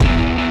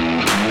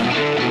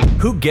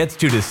Who Gets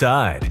to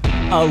Decide?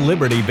 A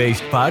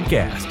liberty-based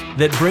podcast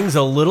that brings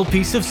a little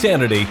piece of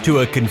sanity to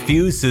a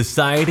confused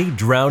society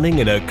drowning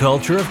in a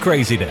culture of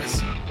craziness.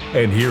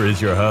 And here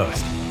is your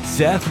host,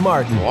 Seth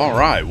Martin. Well, all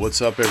right,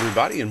 what's up,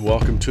 everybody, and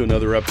welcome to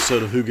another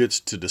episode of Who Gets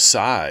to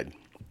Decide.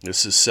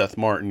 This is Seth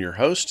Martin, your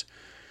host.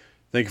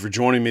 Thank you for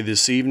joining me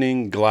this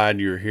evening. Glad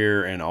you're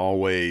here, and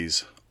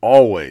always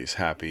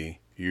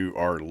happy you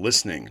are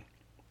listening.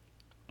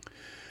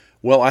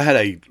 Well, I had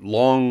a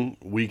long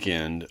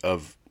weekend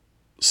of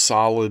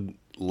solid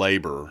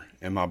labor,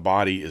 and my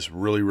body is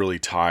really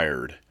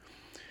tired.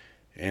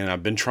 And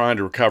I've been trying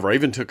to recover. I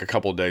even took a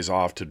couple of days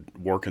off to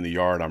work in the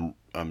yard.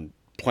 I'm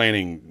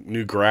planting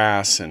new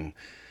grass and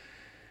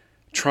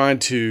trying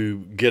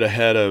to get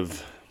ahead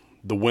of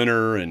the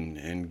winter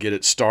and get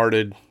it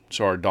started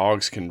so our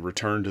dogs can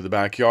return to the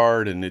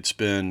backyard. And it's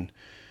been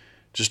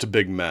just a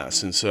big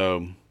mess. And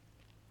so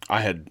I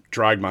had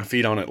dragged my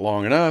feet on it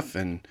long enough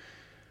and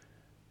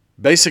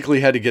basically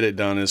had to get it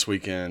done this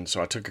weekend.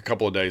 So I took a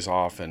couple of days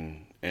off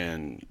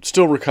and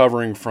still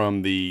recovering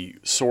from the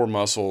sore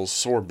muscles,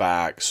 sore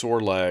back,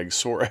 sore legs,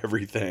 sore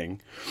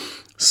everything.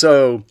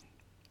 So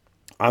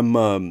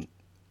I'm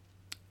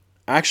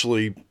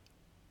actually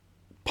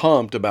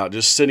pumped about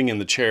just sitting in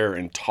the chair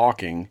and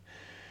talking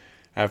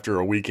after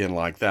a weekend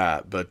like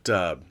that. But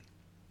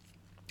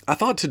I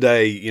thought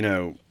today,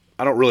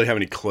 I don't really have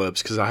any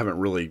clips because I haven't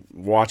really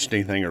watched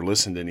anything or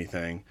listened to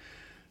anything.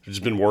 I've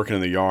just been working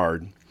in the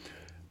yard.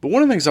 But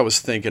one of the things I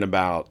was thinking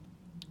about,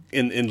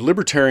 in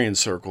libertarian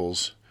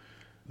circles,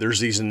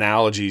 there's these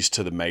analogies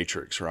to the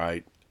Matrix,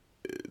 right?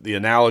 The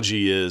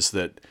analogy is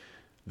that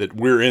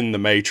we're in the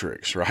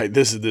Matrix, right?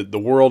 This is the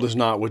world is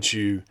not what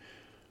you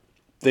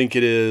think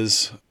it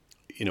is.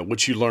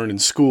 What you learned in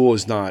school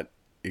is not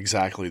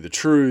exactly the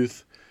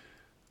truth.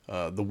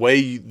 The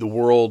way the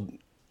world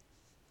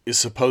is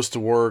supposed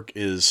to work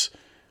is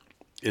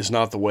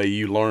not the way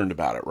you learned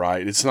about it,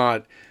 right? It's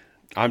not,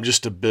 I'm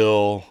just a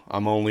bill.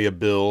 I'm only a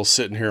bill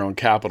sitting here on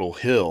Capitol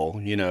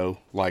Hill,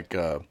 like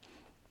the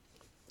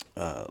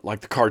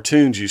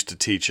cartoons used to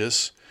teach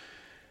us.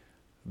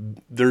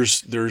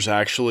 There's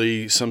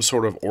actually some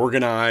sort of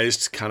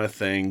organized kind of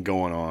thing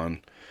going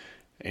on.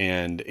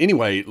 And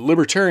anyway,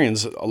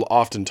 libertarians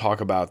often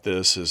talk about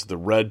this as the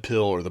red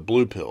pill or the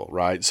blue pill,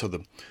 right? So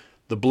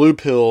the blue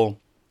pill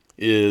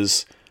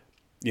is,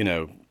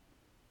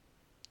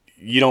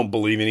 you don't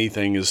believe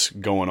anything is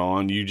going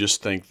on. You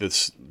just think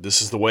this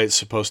is the way it's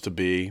supposed to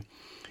be.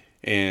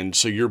 And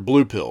so you're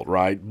blue-pilled,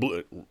 right?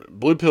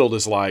 Blue-pilled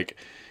is like,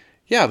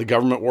 yeah, the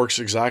government works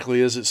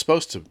exactly as it's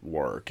supposed to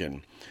work.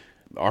 And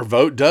our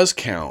vote does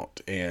count.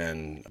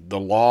 And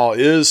the law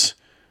is,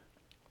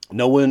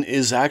 no one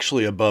is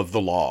actually above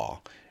the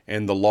law.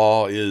 And the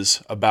law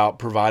is about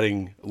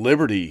providing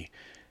liberty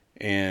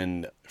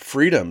and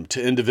freedom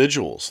to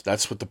individuals.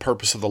 That's what the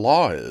purpose of the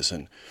law is.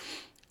 And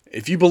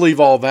if you believe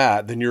all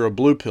that, then you're a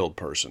blue-pilled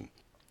person.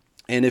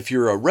 And if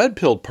you're a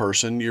red-pilled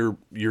person,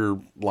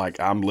 you're like,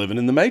 I'm living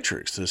in the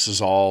Matrix. This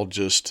is all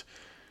just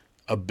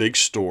a big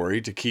story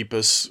to keep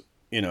us,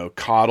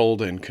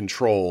 coddled and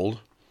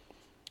controlled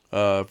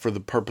for the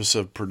purpose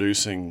of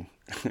producing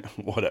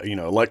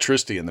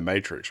electricity in the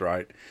Matrix,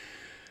 right?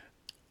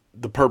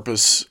 The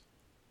purpose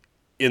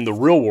in the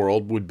real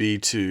world would be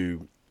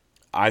to,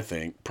 I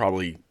think,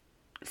 probably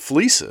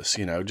fleece us,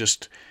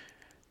 just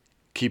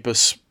keep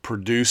us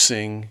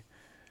producing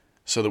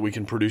so that we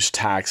can produce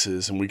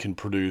taxes and we can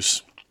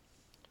produce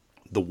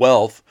the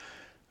wealth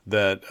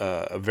that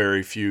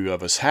very few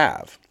of us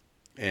have.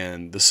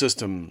 And the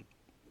system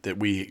that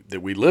we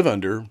live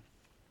under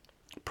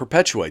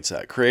perpetuates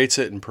that, creates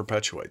it and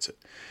perpetuates it.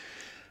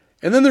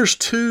 And then there's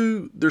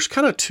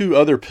kind of two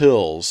other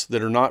pills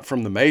that are not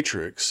from the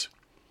Matrix,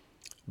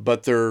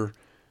 but they're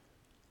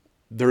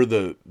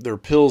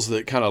pills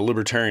that kind of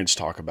libertarians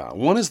talk about.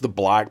 One is the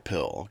black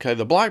pill. Okay,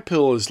 the black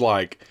pill is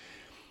like,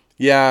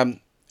 yeah,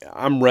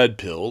 I'm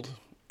red-pilled,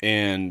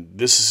 and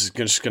this is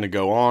just going to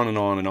go on and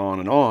on and on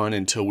and on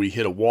until we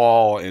hit a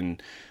wall,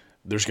 and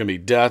there's going to be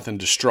death and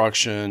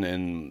destruction,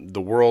 and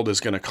the world is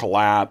going to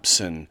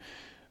collapse, and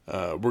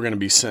we're going to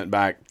be sent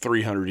back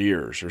 300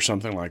 years or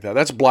something like that.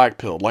 That's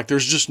black-pilled. Like,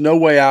 there's just no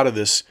way out of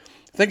this.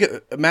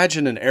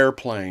 Imagine an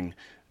airplane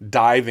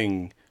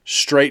diving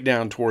straight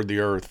down toward the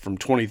earth from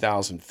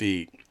 20,000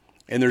 feet,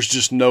 and there's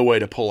just no way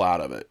to pull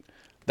out of it.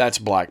 That's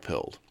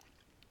black-pilled.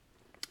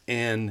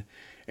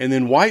 And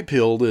then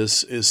white-pilled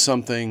is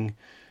something,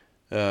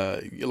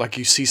 like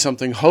you see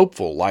something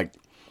hopeful. Like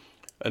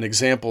an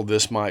example of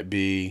this might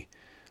be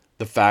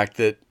the fact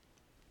that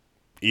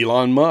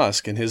Elon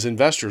Musk and his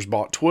investors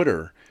bought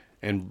Twitter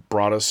and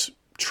brought us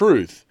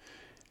truth.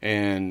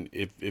 And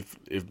if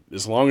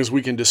as long as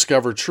we can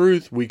discover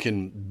truth, we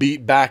can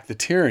beat back the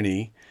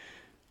tyranny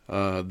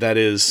that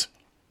is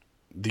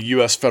the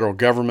U.S. federal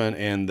government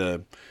and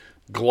the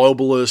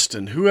globalist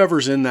and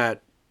whoever's in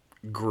that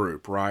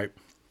group, right?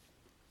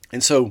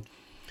 And so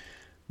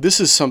this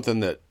is something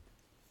that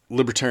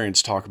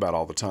libertarians talk about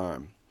all the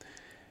time.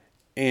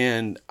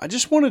 And I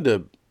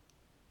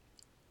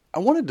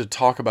wanted to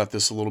talk about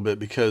this a little bit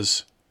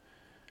because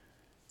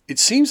it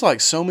seems like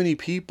so many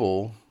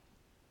people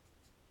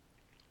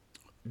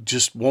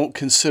just won't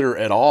consider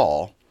at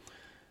all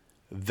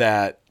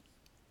that,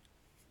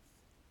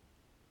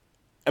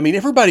 I mean,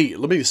 everybody,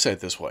 let me just say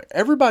it this way.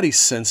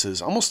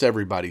 Almost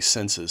everybody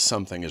senses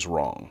something is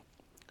wrong,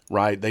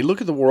 right? They look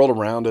at the world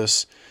around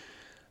us,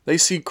 they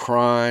see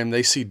crime,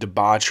 they see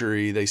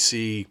debauchery, they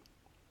see,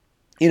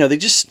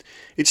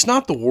 it's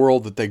not the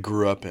world that they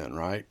grew up in,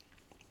 right?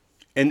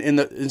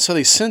 And so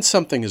they sense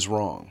something is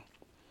wrong.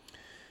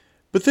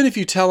 But then if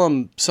you tell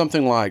them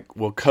something like,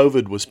 well,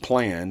 COVID was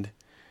planned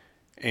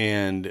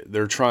and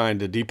they're trying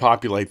to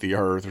depopulate the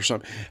earth or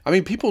something, I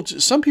mean,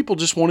 some people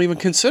just won't even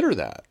consider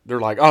that.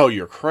 They're like, oh,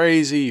 you're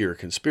crazy, you're a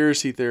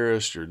conspiracy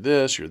theorist, you're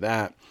this, you're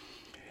that.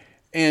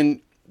 And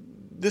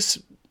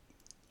this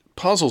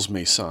puzzles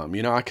me some.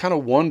 I kind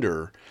of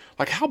wonder,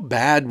 like, how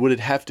bad would it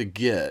have to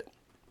get?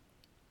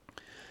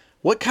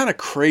 What kind of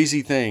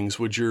crazy things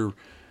would your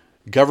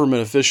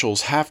government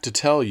officials have to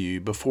tell you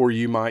before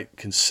you might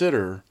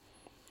consider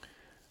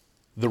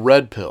the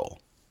red pill?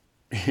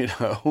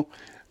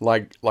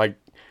 Like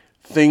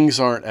things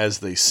aren't as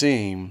they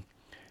seem,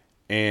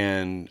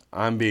 and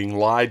I'm being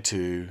lied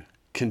to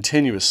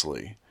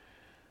continuously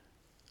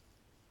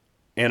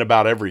and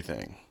about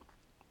everything.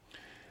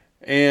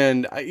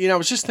 And I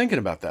was just thinking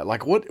about that.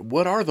 Like,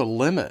 what are the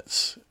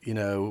limits?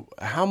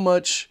 How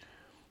much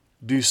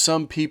do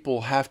some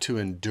people have to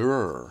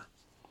endure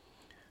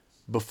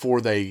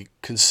before they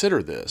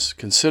consider this?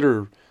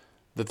 Consider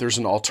that there's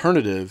an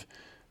alternative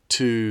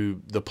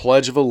to the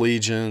Pledge of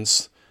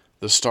Allegiance,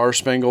 the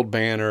Star-Spangled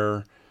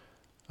Banner,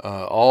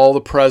 all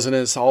the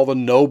presidents, all the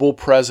noble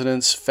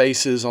presidents'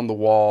 faces on the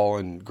wall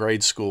in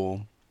grade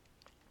school,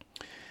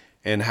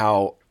 and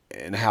how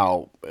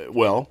anybody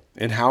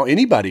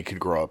could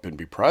grow up and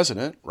be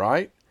president,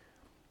 right?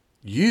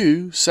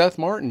 You, Seth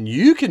Martin,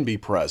 you can be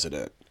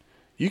president.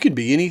 You can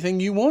be anything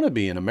you want to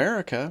be in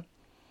America.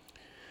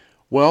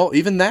 Well,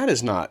 even that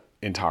is not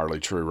entirely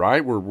true,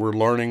 right? We're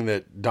learning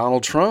that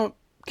Donald Trump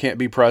can't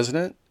be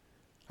president.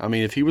 I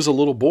mean, if he was a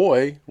little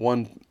boy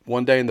one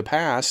day in the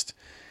past,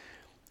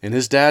 and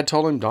his dad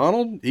told him,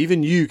 Donald,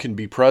 even you can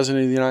be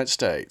president of the United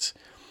States.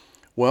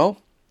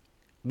 Well,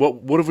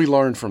 what have we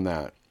learned from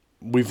that?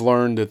 We've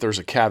learned that there's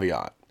a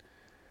caveat.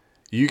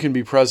 You can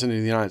be president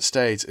of the United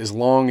States as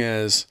long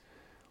as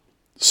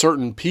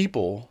certain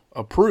people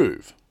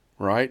approve,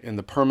 right? And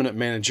the permanent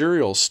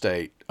managerial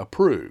state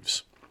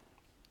approves.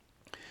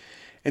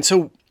 And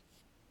so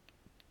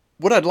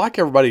what I'd like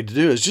everybody to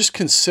do is just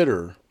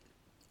consider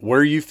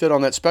where you fit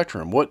on that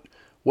spectrum.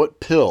 What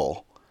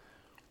pill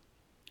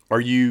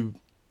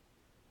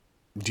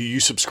do you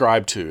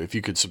subscribe to, if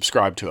you could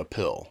subscribe to a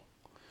pill?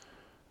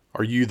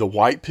 Are you the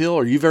white pill?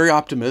 Are you very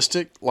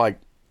optimistic? Like,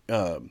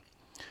 like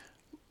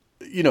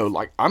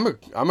I'm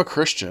a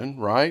Christian,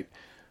 right?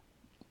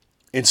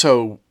 And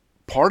so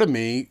part of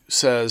me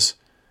says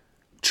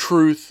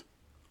truth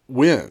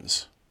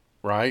wins,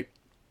 right?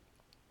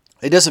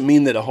 It doesn't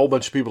mean that a whole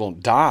bunch of people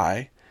don't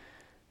die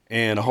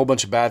and a whole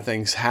bunch of bad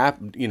things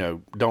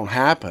don't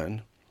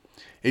happen.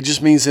 It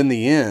just means in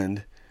the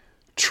end,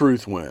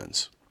 truth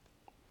wins.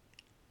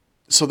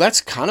 So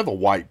that's kind of a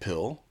white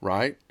pill,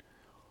 right?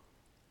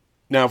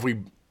 Now, if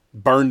we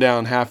burn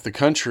down half the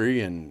country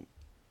and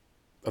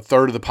a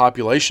third of the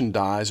population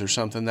dies or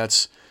something,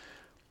 that's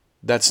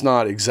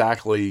not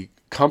exactly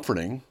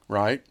comforting,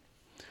 right?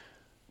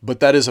 But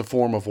that is a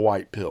form of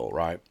white pill,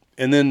 right?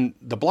 And then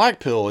the black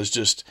pill is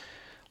just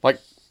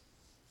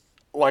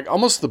like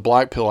almost the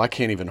black pill I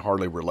can't even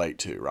hardly relate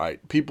to,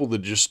 right? People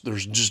that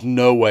there's just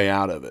no way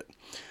out of it.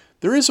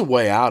 There is a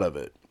way out of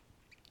it,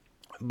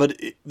 but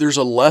there's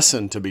a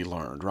lesson to be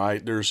learned,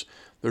 right? There's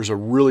a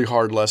really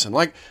hard lesson.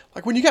 Like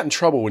when you got in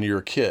trouble when you were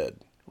a kid,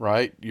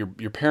 right?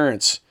 Your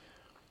parents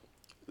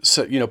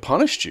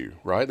punished you,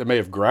 right? They may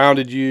have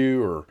grounded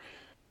you, or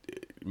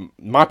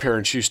my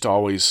parents used to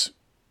always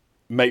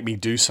make me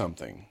do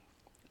something,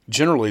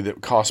 generally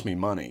that cost me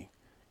money,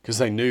 because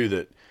they knew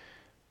that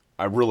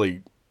I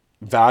really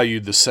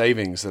valued the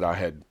savings that I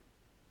had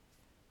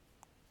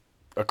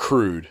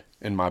accrued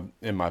in my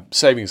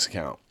savings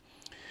account.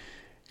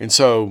 And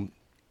so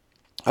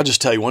I'll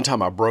just tell you, one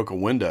time I broke a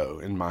window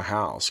in my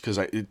house because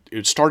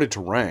it started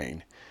to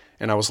rain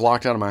and I was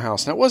locked out of my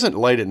house. Now, it wasn't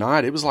late at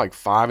night. It was like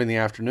 5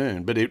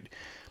 p.m, but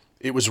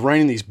it was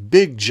raining these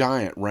big,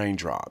 giant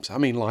raindrops. I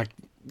mean, like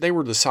they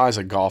were the size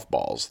of golf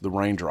balls, the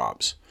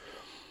raindrops.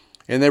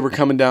 And they were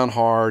coming down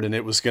hard, and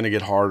it was going to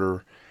get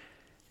harder.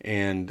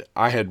 And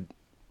I had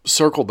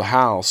circled the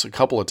house a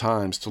couple of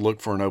times to look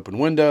for an open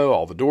window.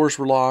 All the doors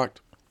were locked.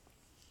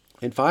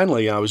 And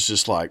finally, I was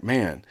just like,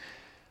 man,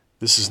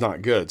 this is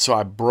not good. So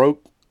I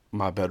broke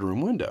my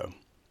bedroom window.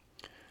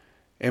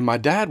 And my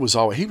dad was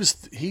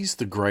he's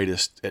the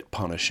greatest at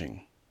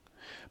punishing.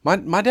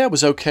 My dad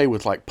was okay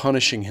with like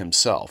punishing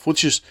himself,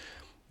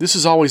 this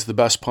is always the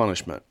best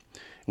punishment.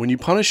 When you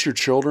punish your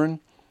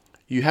children,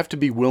 you have to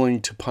be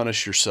willing to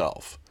punish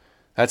yourself.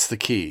 That's the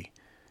key.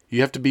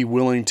 You have to be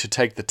willing to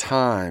take the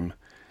time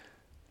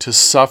to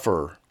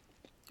suffer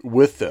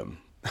with them.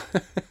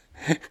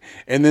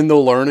 And then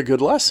they'll learn a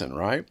good lesson,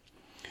 right?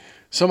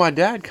 So my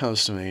dad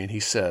comes to me and he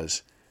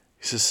says,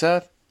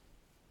 Seth,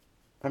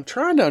 I'm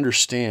trying to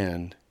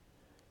understand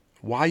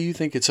why you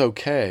think it's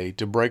okay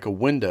to break a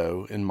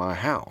window in my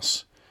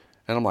house.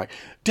 And I'm like,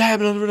 Dad,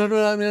 blah, blah,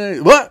 blah, blah.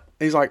 What?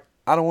 He's like,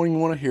 I don't even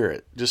want to hear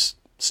it. Just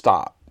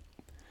stop.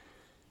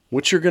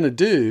 What you're going to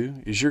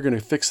do is you're going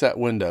to fix that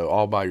window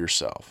all by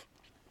yourself.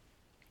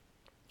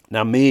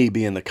 Now, me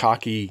being the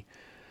cocky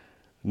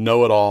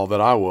know-it-all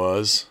that I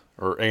was,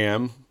 or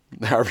am,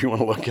 however you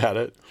want to look at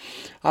it,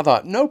 I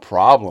thought, no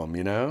problem,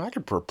 I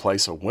could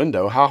replace a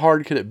window. How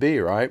hard could it be,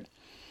 right?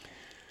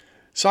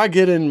 So I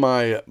get in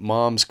my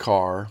mom's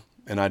car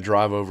and I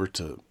drive over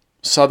to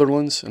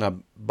Sutherland's and I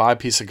buy a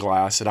piece of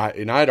glass and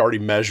I had already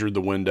measured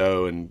the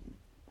window and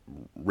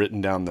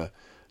written down the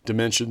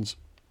dimensions.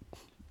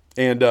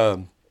 And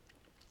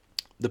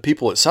the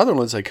people at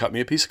Sutherland's, they cut me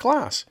a piece of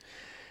glass.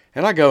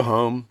 And I go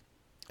home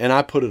and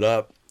I put it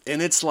up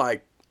and it's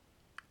like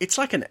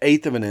an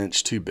eighth of an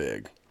inch too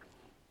big,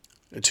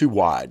 too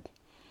wide.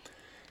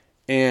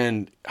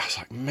 And I was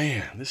like,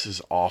 man, this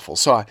is awful.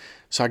 So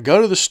I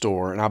go to the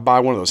store and I buy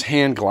one of those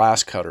hand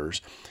glass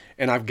cutters.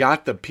 And I've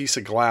got the piece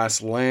of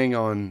glass laying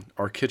on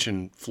our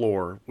kitchen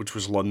floor, which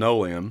was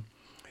linoleum.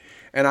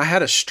 And I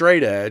had a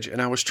straight edge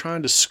and I was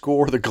trying to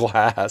score the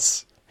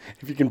glass,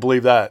 if you can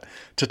believe that,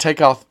 to take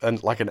off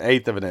like an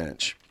eighth of an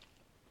inch.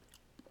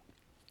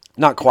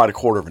 Not quite a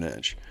quarter of an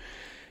inch.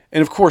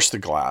 And of course the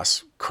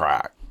glass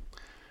cracked.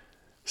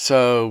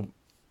 So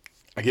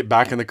I get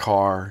back in the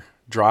car,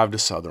 drive to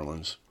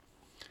Sutherland's.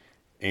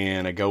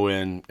 And I go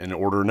in and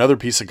order another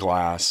piece of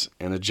glass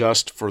and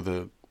adjust for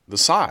the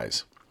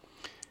size.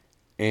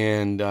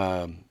 And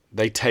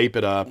they tape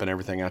it up and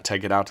everything. I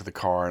take it out to the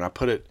car and I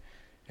put it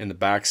in the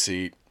back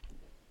seat.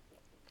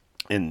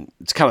 And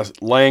it's kind of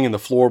laying in the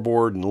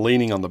floorboard and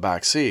leaning on the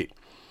back seat.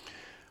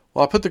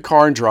 Well, I put the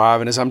car in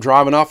drive, and as I'm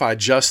driving off, I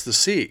adjust the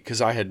seat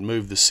because I had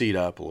moved the seat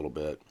up a little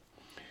bit.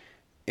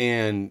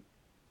 And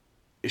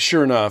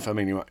sure enough,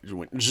 it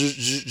went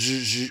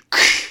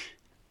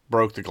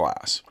broke the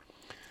glass.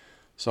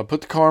 So I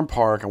put the car in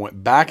park. I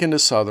went back into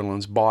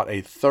Sutherland's, bought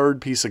a third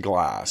piece of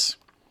glass.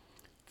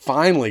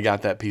 Finally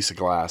got that piece of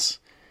glass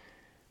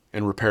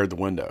and repaired the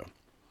window.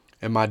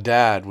 And my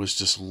dad was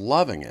just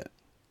loving it.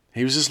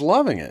 He was just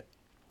loving it.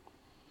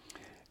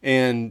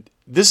 And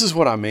this is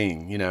what I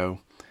mean,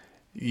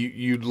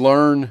 you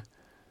learn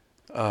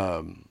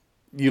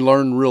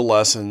real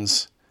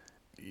lessons.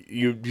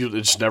 You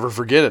just never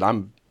forget it.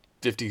 I'm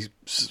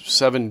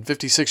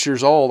 56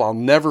 years old. I'll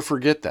never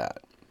forget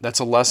that. That's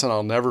a lesson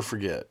I'll never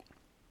forget.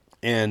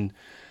 And,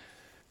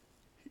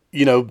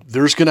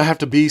 there's going to have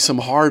to be some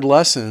hard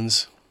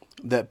lessons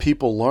that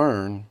people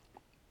learn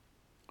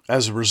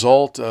as a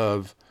result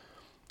of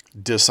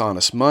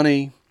dishonest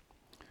money,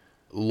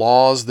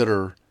 laws that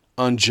are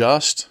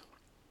unjust,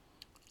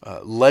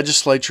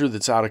 legislature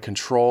that's out of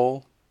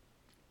control,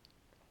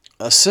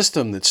 a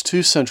system that's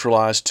too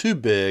centralized, too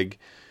big,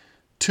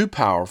 too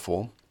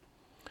powerful,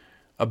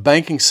 a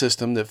banking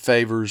system that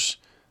favors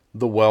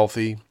the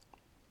wealthy,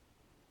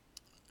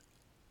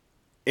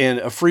 and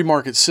a free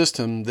market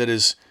system that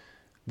is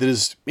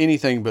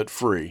anything but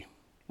free,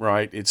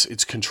 right?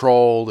 It's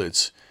controlled,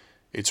 it's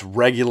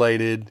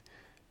regulated,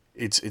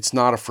 it's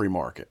not a free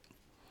market.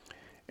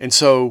 And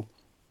so,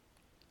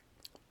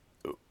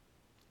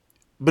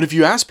 but if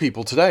you ask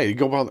people today,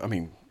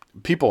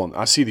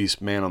 I see these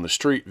man on the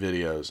street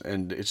videos,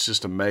 and it's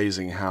just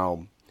amazing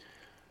how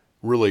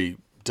really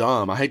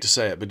dumb, I hate to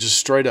say it, but just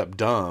straight up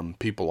dumb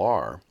people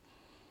are.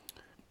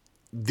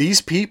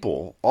 These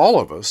people, all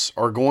of us,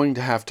 are going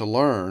to have to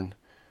learn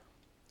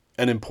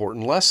an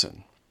important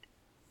lesson.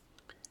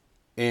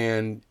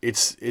 And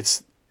it's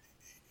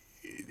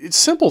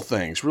simple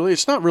things, really.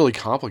 It's not really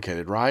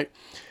complicated, right?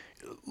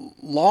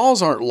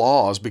 Laws aren't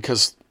laws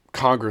because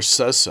Congress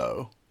says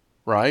so,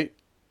 right?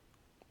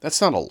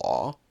 That's not a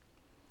law.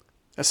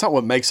 That's not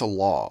what makes a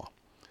law.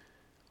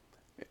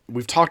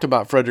 We've talked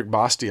about Frederick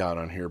Bastiat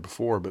on here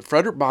before, but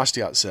Frederick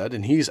Bastiat said,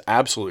 and he's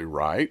absolutely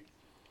right,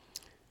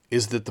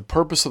 is that the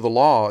purpose of the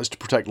law is to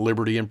protect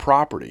liberty and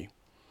property.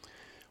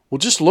 Well,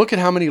 just look at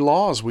how many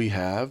laws we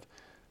have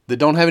that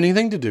don't have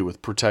anything to do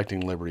with protecting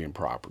liberty and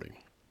property.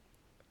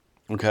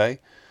 Okay?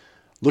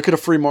 Look at a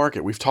free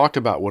market. We've talked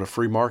about what a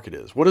free market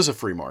is. What is a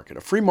free market?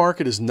 A free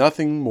market is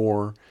nothing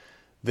more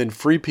than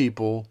free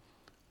people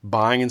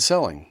buying and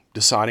selling,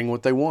 deciding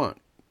what they want,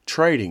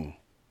 trading.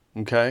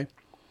 Okay?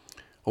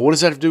 Well, what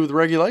does that have to do with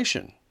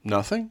regulation?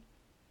 Nothing.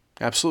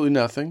 Absolutely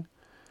nothing.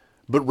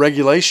 But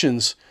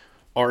regulations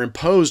are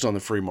imposed on the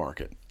free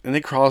market, and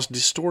they cause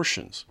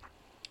distortions.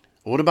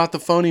 What about the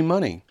phony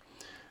money?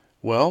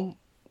 Well,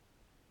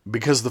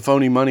 because the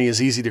phony money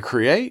is easy to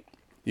create,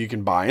 you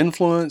can buy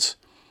influence,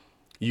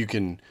 you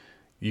can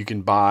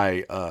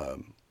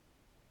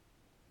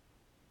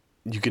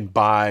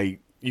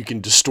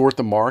distort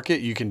the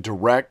market, you can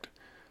direct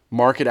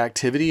market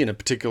activity in a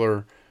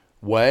particular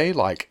way,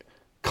 like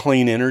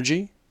clean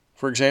energy,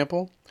 for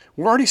example.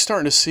 We're already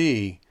starting to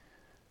see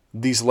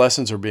these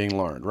lessons are being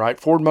learned, right?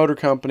 Ford Motor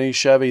Company,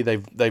 Chevy,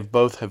 they've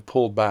both have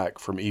pulled back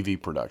from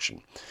EV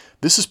production.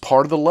 This is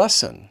part of the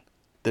lesson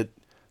that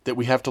that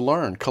we have to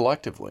learn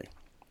collectively.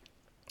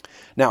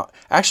 Now,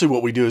 actually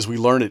what we do is we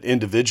learn it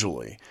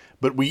individually,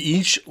 but we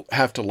each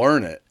have to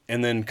learn it,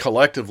 and then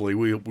collectively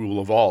we will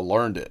have all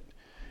learned it.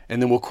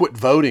 And then we'll quit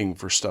voting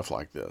for stuff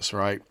like this,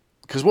 right?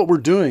 Because what we're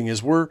doing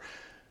is we're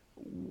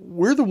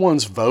the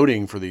ones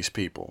voting for these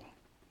people,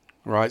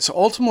 right? So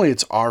ultimately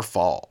it's our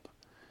fault.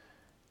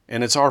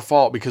 And it's our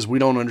fault because we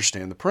don't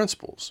understand the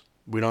principles.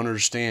 We don't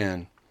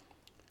understand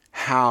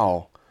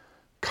how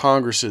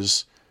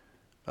Congress's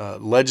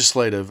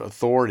legislative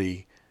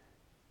authority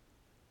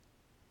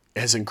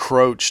has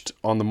encroached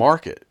on the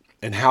market,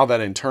 and how that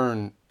in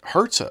turn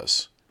hurts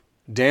us,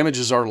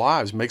 damages our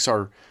lives, makes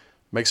our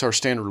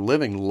standard of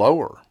living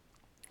lower,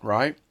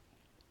 right?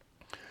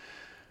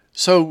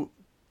 So,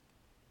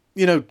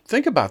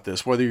 think about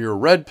this, whether you're a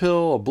red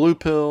pill, a blue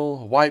pill,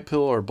 a white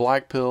pill, or a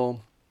black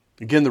pill.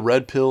 Again, the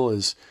red pill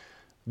is,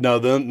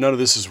 none of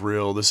this is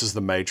real. This is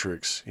the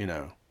Matrix,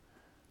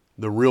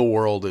 The real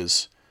world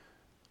is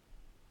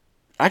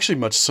actually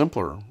much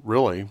simpler,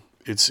 really.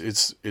 It's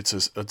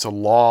a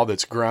law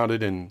that's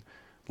grounded in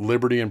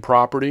liberty and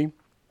property.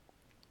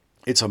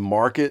 It's a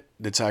market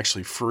that's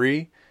actually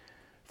free.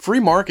 Free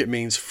market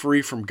means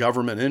free from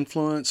government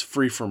influence,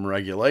 free from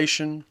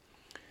regulation.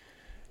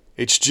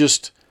 It's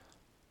just,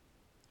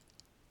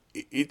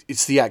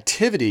 it's the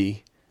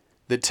activity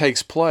that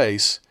takes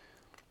place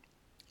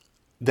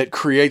that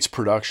creates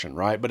production,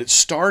 right? But it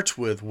starts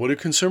with, what do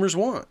consumers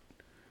want?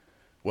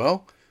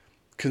 Well,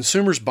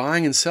 consumers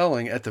buying and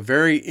selling at the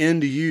very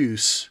end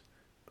use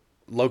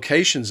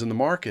locations in the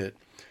market,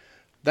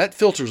 that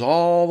filters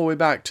all the way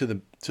back to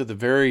the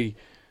very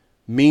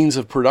means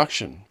of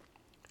production.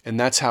 And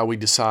that's how we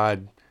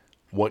decide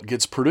what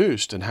gets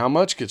produced and how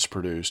much gets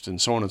produced and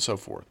so on and so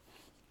forth.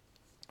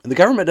 And the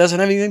government doesn't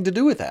have anything to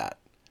do with that.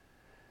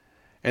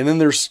 And then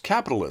there's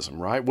capitalism,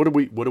 right? What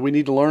do we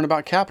need to learn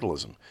about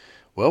capitalism?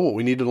 Well, what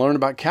we need to learn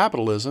about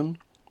capitalism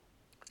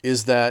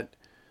is that,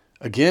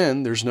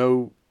 again, there's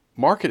no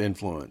market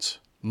influence.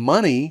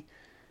 Money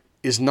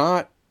is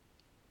not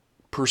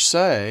per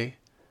se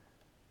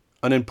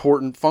an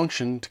important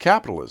function to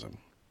capitalism.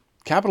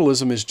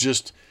 Capitalism is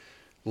just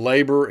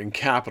labor and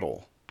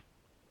capital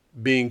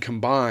being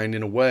combined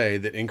in a way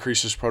that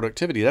increases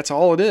productivity. That's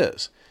all it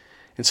is.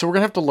 And so we're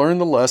going to have to learn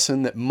the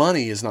lesson that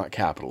money is not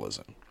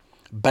capitalism.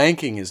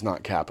 Banking is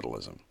not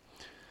capitalism.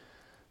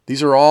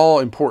 These are all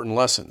important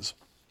lessons.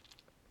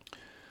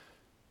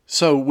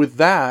 So with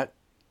that,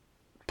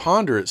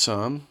 ponder it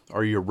some.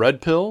 Are you a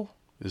red pill?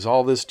 Is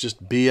all this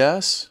just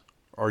BS?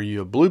 Are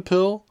you a blue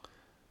pill?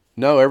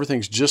 No,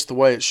 everything's just the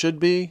way it should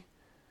be.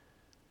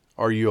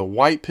 Are you a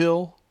white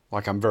pill?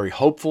 Like, I'm very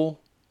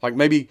hopeful. Like,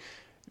 maybe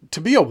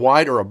to be a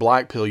white or a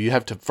black pill, you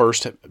have to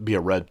first be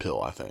a red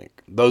pill, I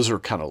think. Those are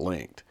kind of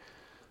linked.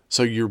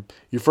 So you're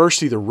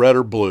first either red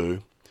or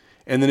blue.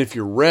 And then if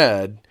you're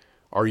red,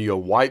 are you a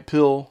white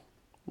pill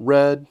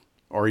red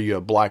or are you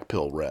a black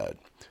pill red?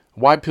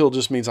 White pill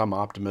just means I'm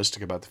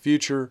optimistic about the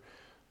future.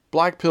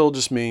 Black pill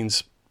just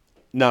means,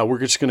 no, we're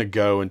just going to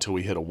go until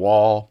we hit a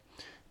wall.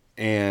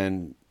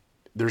 And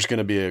there's going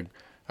to be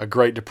a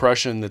Great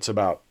Depression that's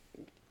about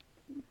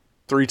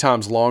 3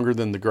 times longer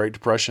than the Great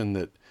Depression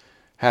that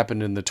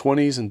happened in the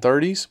 20s and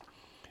 30s.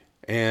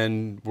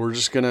 And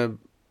there's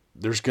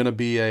going to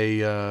be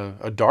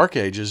a dark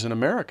ages in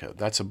America.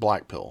 That's a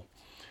black pill.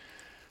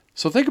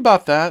 So think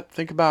about that.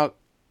 Think about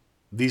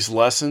these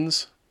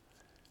lessons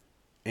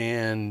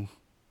and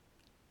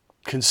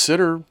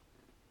consider,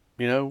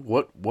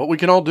 what we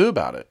can all do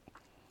about it.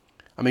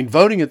 I mean,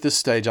 voting at this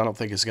stage, I don't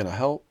think is going to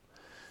help.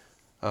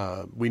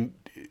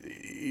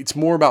 It's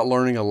more about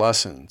learning a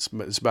lesson.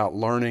 It's about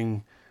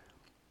learning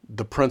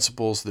the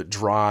principles that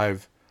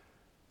drive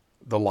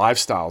the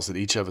lifestyles that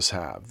each of us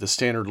have, the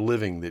standard of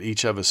living that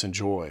each of us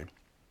enjoy.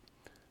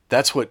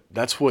 That's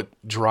what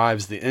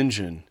drives the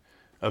engine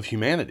of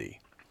humanity.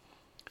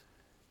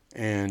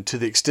 And to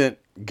the extent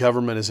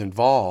government is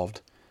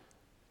involved,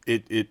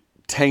 it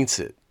taints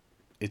it.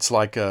 It's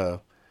like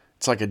a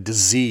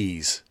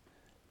disease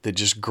that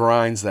just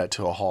grinds that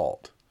to a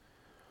halt.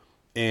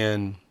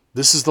 And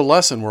this is the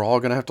lesson we're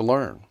all going to have to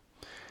learn.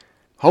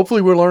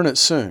 Hopefully we'll learn it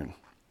soon.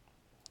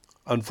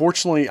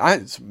 Unfortunately,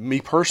 me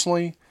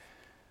personally,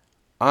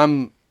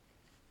 I'm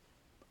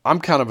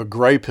kind of a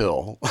gray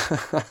pill.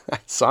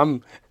 So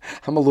I'm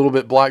a little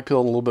bit black pill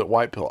and a little bit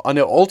white pill. I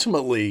know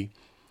ultimately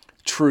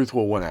truth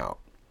will win out.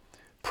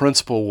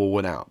 Principle will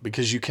win out,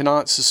 because you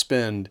cannot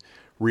suspend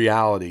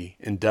reality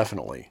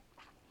indefinitely.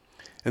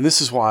 And this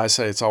is why I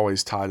say it's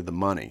always tied to the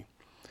money.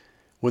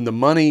 When the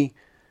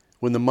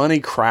money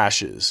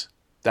crashes,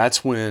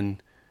 that's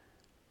when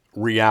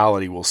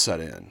reality will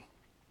set in.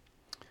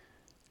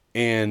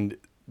 And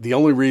the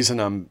only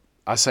reason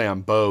I say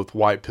I'm both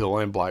white pill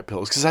and black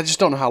pill is because I just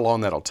don't know how long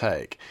that'll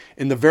take.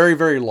 In the very,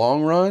 very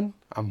long run,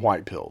 I'm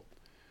white pilled.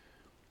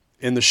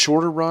 In the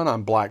shorter run,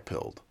 I'm black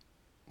pilled.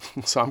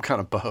 So I'm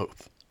kind of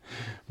both.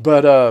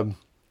 But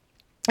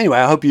anyway,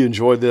 I hope you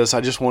enjoyed this.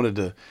 I just wanted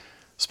to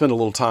spend a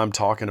little time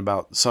talking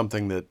about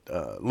something that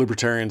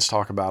libertarians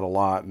talk about a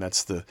lot, and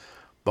that's the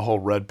whole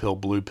red pill,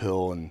 blue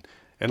pill, and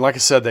And like I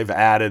said, they've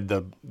added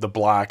the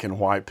black and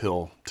white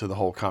pill to the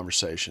whole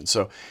conversation.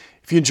 So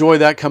if you enjoy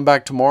that, come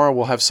back tomorrow.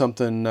 We'll have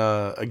something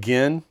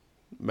again.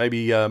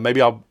 Maybe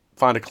I'll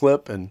find a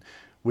clip and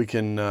we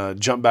can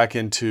jump back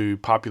into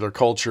popular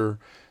culture,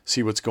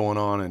 see what's going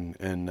on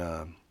in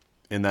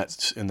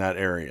that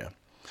area.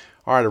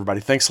 All right, everybody.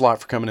 Thanks a lot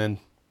for coming in.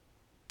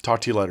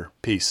 Talk to you later.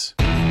 Peace.